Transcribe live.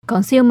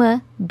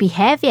Consumer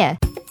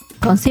behaviour.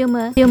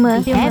 Consumer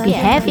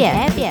behaviour.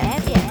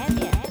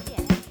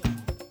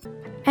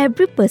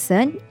 Every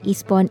person is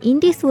born in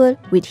this world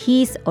with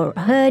his or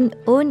her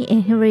own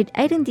inherent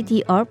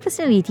identity or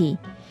personality.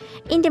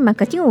 In the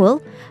marketing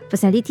world,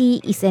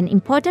 personality is an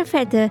important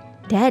factor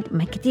that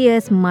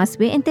marketers must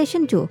pay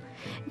attention to.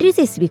 This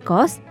is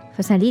because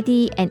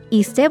personality and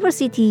its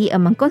diversity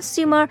among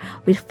consumers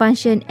will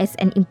function as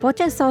an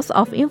important source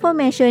of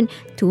information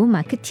to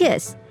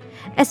marketers,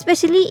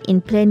 especially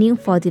in planning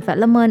for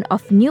development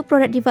of new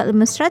product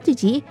development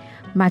strategy,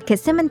 market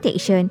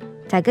segmentation,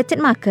 targeted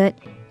market,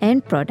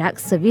 and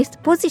product service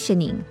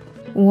positioning.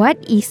 What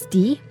is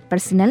the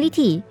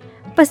personality?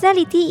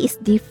 Personality is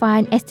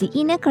defined as the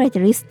inner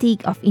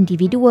characteristic of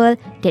individual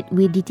that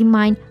will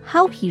determine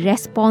how he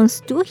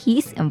responds to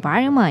his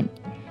environment.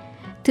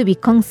 To be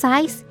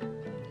concise,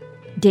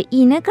 the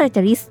inner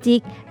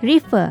characteristic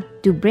refer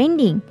to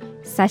branding,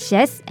 such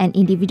as an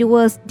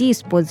individual's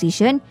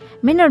disposition,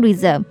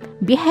 mannerism,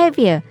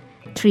 behavior,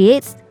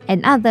 traits,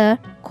 and other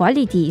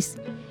qualities.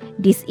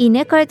 This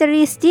inner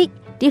characteristic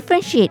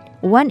differentiate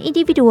one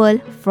individual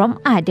from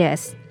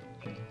others.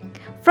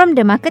 From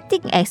the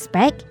marketing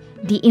aspect,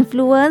 the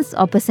influence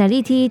of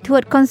personality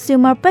toward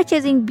consumer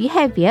purchasing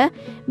behavior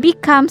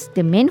becomes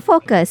the main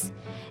focus.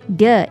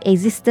 The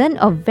existence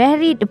of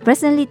varied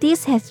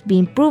personalities has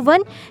been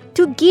proven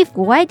to give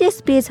wider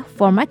space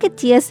for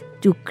marketers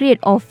to create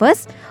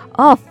offers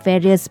of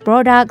various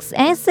products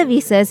and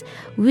services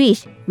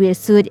which will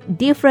suit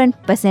different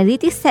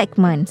personality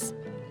segments.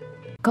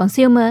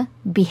 Consumer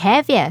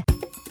behavior.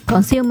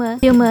 Consumer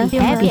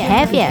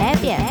behavior.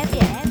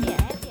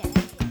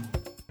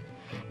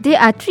 There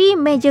are three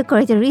major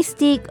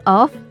characteristics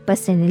of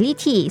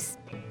personalities.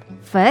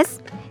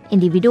 First,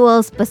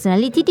 individuals'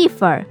 personality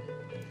differ.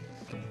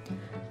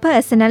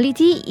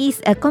 Personality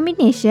is a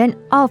combination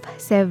of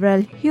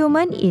several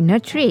human inner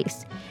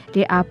traits.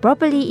 There are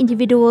probably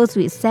individuals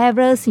with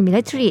several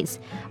similar traits,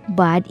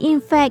 but in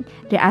fact,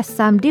 there are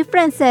some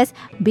differences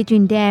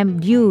between them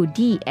due to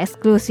the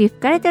exclusive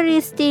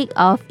characteristic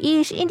of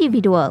each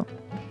individual.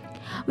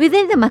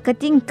 Within the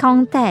marketing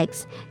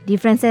context,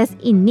 differences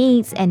in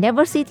needs and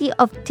diversity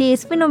of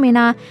taste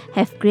phenomena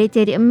have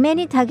created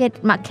many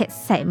target market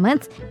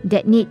segments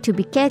that need to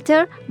be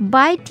catered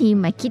by the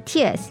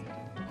marketers.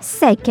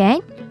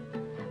 Second,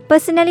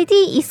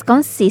 personality is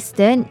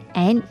consistent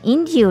and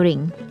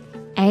enduring.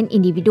 An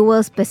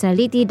individual's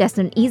personality does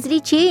not easily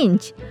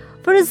change.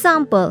 For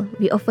example,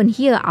 we often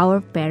hear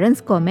our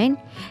parents comment,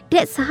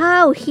 "That's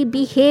how he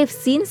behaves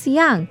since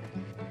young."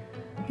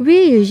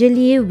 We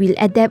usually will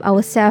adapt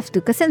ourselves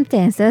to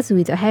circumstances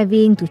without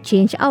having to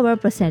change our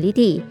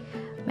personality.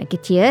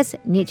 Marketers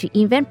need to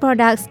invent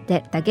products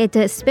that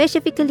targeted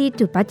specifically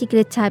to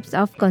particular types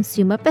of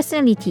consumer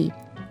personality.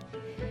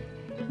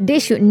 They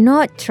should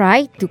not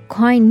try to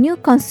coin new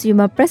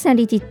consumer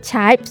personality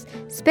types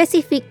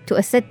specific to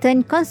a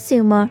certain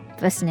consumer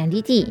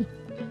personality.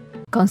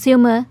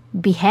 Consumer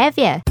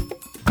behavior.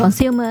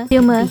 Consumer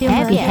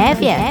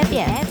behavior.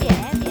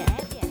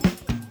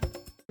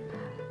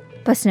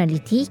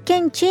 Personality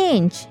can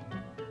change.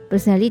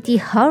 Personality,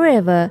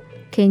 however,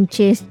 can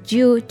change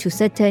due to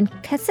certain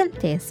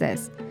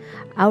circumstances.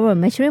 Our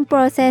maturing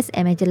process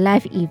and major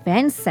life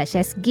events such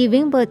as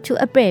giving birth to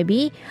a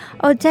baby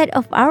or death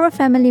of our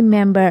family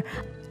member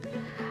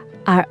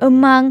are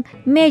among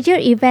major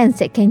events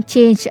that can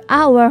change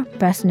our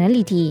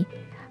personality.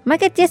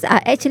 Marketers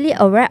are actually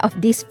aware of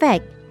this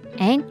fact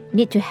and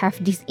need to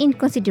have this in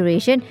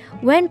consideration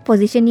when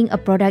positioning a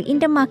product in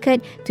the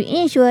market to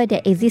ensure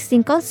that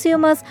existing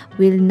consumers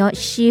will not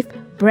shift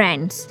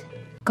brands.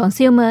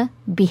 Consumer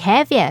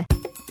behavior.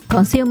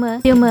 Consumer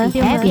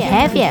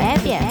behavior.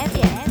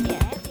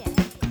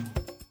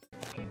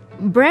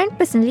 Brand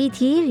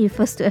personality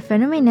refers to a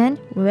phenomenon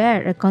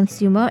where a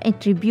consumer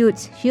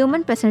attributes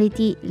human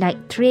personality like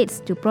traits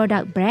to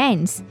product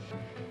brands.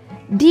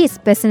 These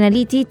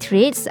personality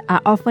traits are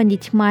often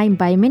determined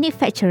by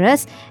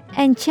manufacturers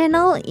and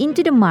channeled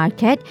into the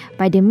market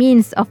by the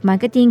means of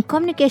marketing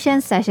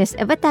communications such as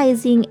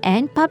advertising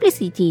and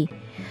publicity.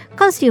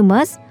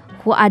 Consumers,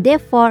 who are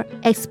therefore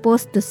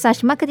exposed to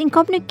such marketing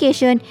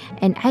communication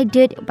and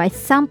aided by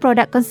some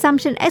product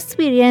consumption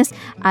experience,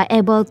 are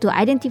able to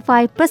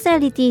identify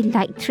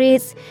personality-like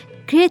traits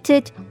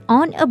created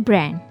on a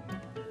brand.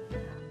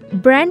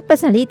 Brand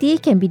personality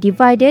can be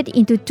divided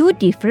into two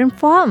different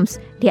forms.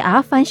 They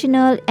are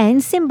functional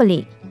and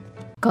symbolic.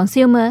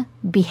 Consumer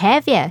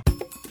behavior.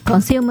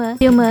 Consumer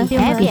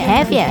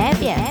behavior.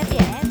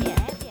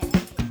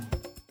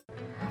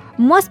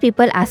 Most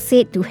people are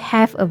said to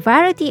have a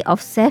variety of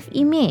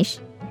self-image.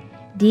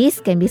 This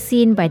can be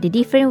seen by the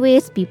different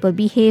ways people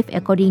behave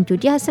according to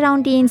their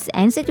surroundings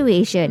and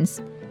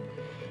situations.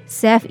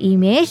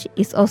 Self-image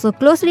is also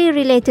closely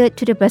related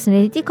to the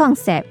personality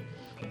concept.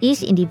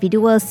 Each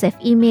individual's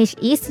self-image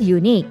is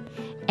unique,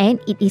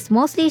 and it is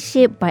mostly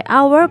shaped by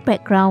our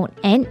background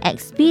and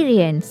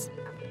experience.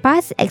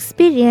 Past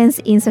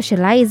experience in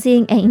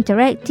socializing and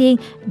interacting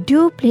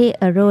do play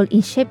a role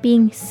in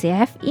shaping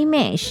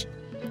self-image.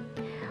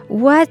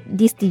 What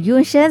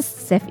distinguishes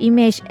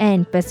self-image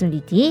and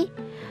personality?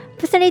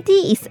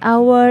 Personality is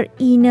our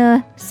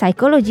inner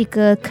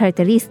psychological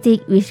characteristic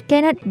which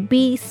cannot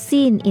be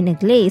seen in a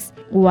glass,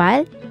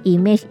 while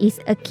image is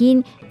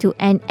akin to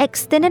an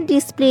external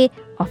display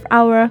of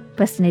our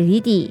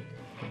personality.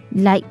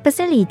 Like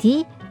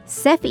personality,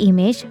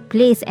 self-image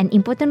plays an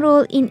important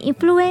role in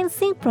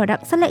influencing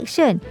product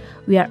selection.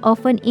 We are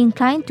often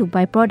inclined to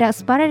buy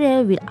products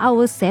parallel with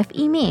our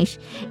self-image.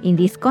 In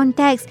this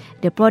context,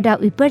 the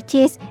product we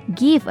purchase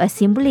give a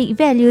symbolic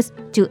values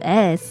to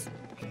us.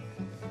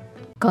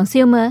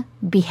 Consumer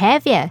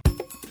behaviour.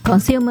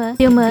 Consumer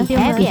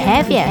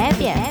behavior.